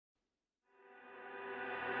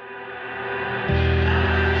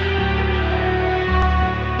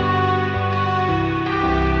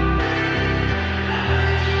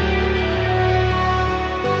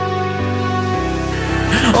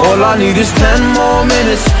I need is 10 more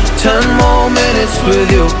minutes, 10 more minutes with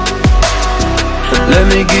you. Let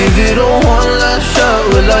me give it a one last shot.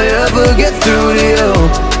 Will I ever get through to you?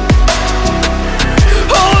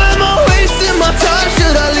 Oh, am I wasting my time?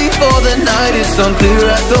 Should I leave for the night? It's unclear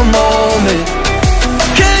at the moment.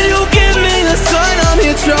 Can you give me a sign? I'm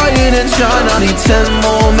here trying and trying. I need 10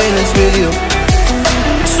 more minutes with you.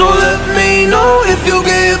 So let me know if you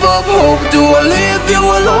give up hope. Do I leave you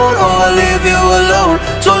alone or I leave you alone?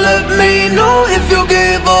 So let me know if you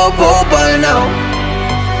give up hope by now.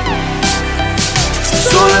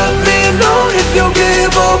 So let me know if you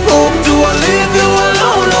give up hope. Do I leave you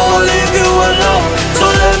alone or I leave you alone? So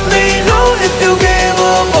let me know if you give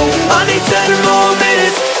up hope. I need 10 more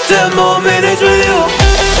minutes, 10 more minutes with you.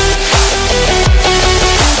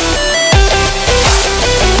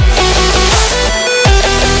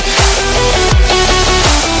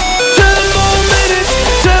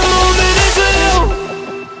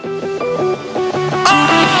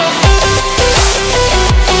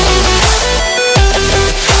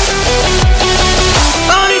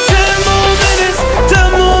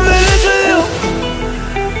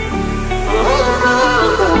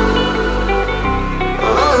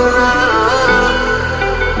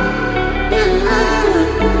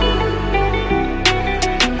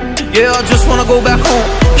 Yeah, I just wanna go back home.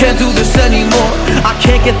 Can't do this anymore. I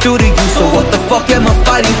can't get through to you, so what the fuck am I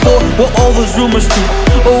fighting for? What all those rumors do?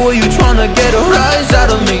 Or were you trying to get a rise out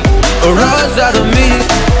of me? A rise out of me?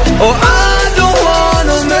 Or I don't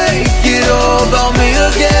wanna make it all about me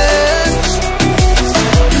again.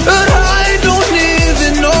 And I don't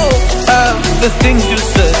even know half the things you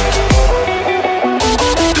said.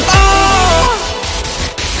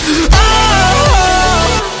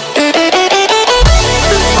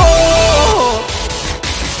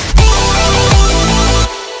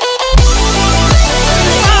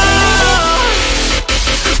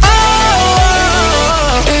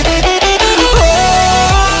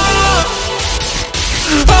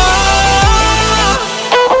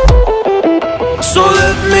 So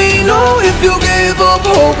let me know if you give up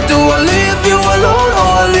hope. Do I leave you alone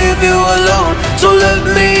or I leave you alone? So let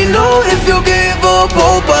me know if you give up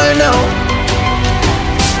hope by now.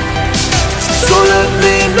 So let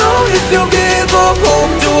me know if you give up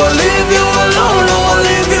hope. Do I leave you